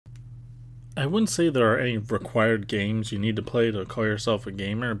I wouldn't say there are any required games you need to play to call yourself a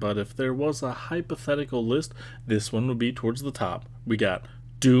gamer, but if there was a hypothetical list, this one would be towards the top. We got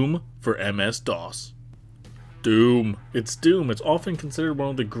Doom for MS-DOS. Doom. It's Doom. It's often considered one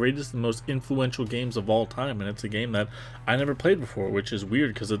of the greatest and most influential games of all time, and it's a game that I never played before, which is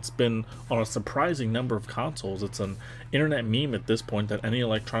weird because it's been on a surprising number of consoles. It's an internet meme at this point that any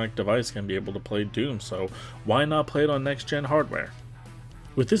electronic device can be able to play Doom, so why not play it on next-gen hardware?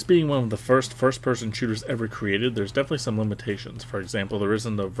 With this being one of the first-person shooters ever created, there's definitely some limitations. For example, there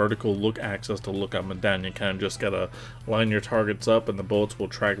isn't a vertical look access to look up and down. You kind of just gotta line your targets up and the bullets will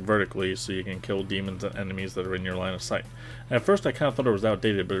track vertically so you can kill demons and enemies that are in your line of sight. And at first I kind of thought it was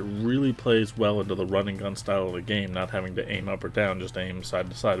outdated, but it really plays well into the run and gun style of the game, not having to aim up or down, just aim side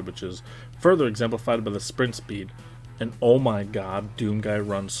to side, which is further exemplified by the sprint speed. And oh my god, Doom Guy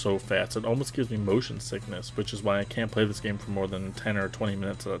runs so fast, it almost gives me motion sickness, which is why I can't play this game for more than 10 or 20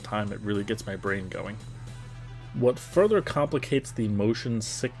 minutes at a time. It really gets my brain going. What further complicates the motion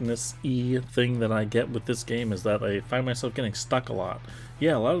sickness-y thing that I get with this game is that I find myself getting stuck a lot.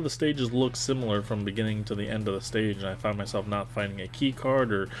 Yeah, a lot of the stages look similar from beginning to the end of the stage, and I find myself not finding a key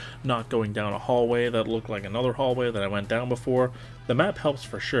card or not going down a hallway that looked like another hallway that I went down before. The map helps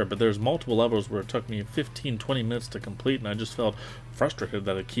for sure, but there's multiple levels where it took me 15-20 minutes to complete, and I just felt frustrated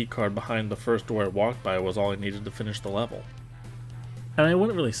that a key card behind the first door I walked by was all I needed to finish the level. And I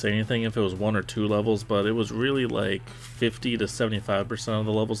wouldn't really say anything if it was 1 or 2 levels, but it was really like 50 to 75% of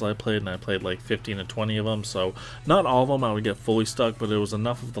the levels I played, and I played like 15 to 20 of them, so not all of them I would get fully stuck, but it was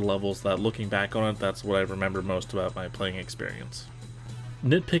enough of the levels that looking back on it, that's what I remember most about my playing experience.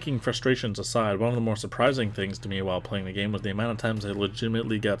 Nitpicking frustrations aside, one of the more surprising things to me while playing the game was the amount of times I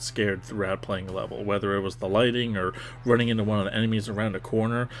legitimately got scared throughout playing a level, whether it was the lighting or running into one of the enemies around a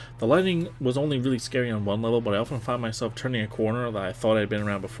corner. The lighting was only really scary on one level, but I often found myself turning a corner that I thought I'd been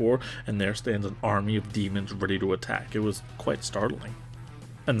around before, and there stands an army of demons ready to attack. It was quite startling.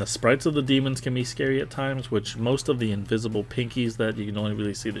 And the sprites of the demons can be scary at times, which most of the invisible pinkies that you can only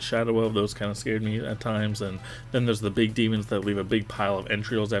really see the shadow of, those kind of scared me at times. And then there's the big demons that leave a big pile of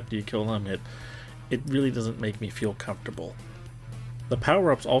entrails after you kill them. It really doesn't make me feel comfortable. The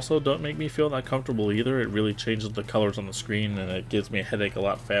power-ups also don't make me feel that comfortable either. It really changes the colors on the screen, and it gives me a headache a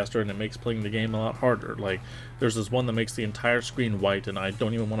lot faster, and it makes playing the game a lot harder. Like, there's this one that makes the entire screen white, and I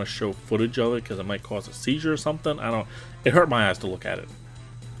don't even want to show footage of it because it might cause a seizure or something. It hurt my eyes to look at it.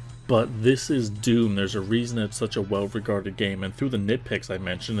 But this is Doom. There's a reason it's such a well-regarded game, and through the nitpicks I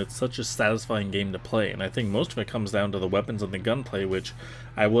mentioned, it's such a satisfying game to play, and I think most of it comes down to the weapons and the gunplay, which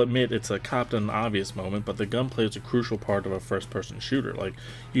I will admit it's a copped and obvious moment, but the gunplay is a crucial part of a first-person shooter. Like,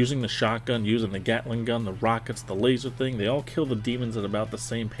 using the shotgun, using the Gatling gun, the rockets, the laser thing, they all kill the demons at about the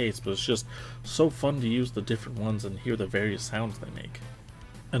same pace, but it's just so fun to use the different ones and hear the various sounds they make.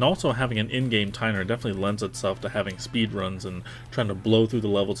 And also having an in-game timer definitely lends itself to having speed runs and trying to blow through the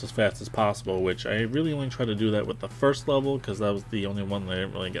levels as fast as possible, which I really only try to do that with the first level because that was the only one that I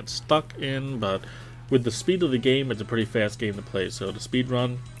didn't really get stuck in, but with the speed of the game, it's a pretty fast game to play, so to speed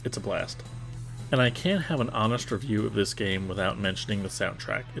run, it's a blast. And I can't have an honest review of this game without mentioning the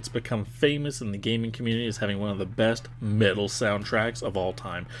soundtrack. It's become famous in the gaming community as having one of the best metal soundtracks of all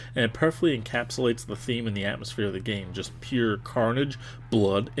time, and it perfectly encapsulates the theme and the atmosphere of the game, just pure carnage,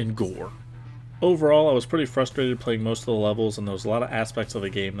 blood, and gore. Overall, I was pretty frustrated playing most of the levels, and there was a lot of aspects of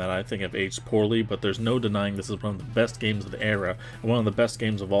the game that I think have aged poorly, but there's no denying this is one of the best games of the era, and one of the best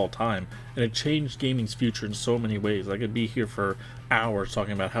games of all time, and it changed gaming's future in so many ways. I could be here for hours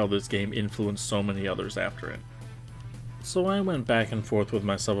talking about how this game influenced so many others after it. So I went back and forth with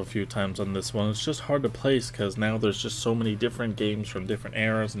myself a few times on this one. It's just hard to place because now there's just so many different games from different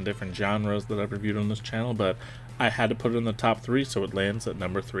eras and different genres that I've reviewed on this channel, but I had to put it in the top 3, so it lands at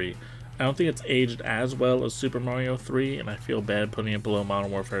number 3. I don't think it's aged as well as Super Mario 3, and I feel bad putting it below Modern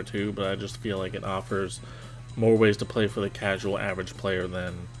Warfare 2, but I just feel like it offers more ways to play for the casual average player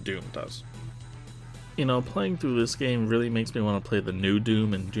than Doom does. You know, playing through this game really makes me want to play the new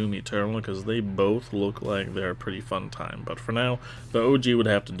Doom and Doom Eternal because they both look like they're a pretty fun time, but for now, the OG would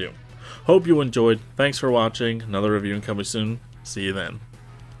have to do. Hope you enjoyed. Thanks for watching. Another review coming soon. See you then.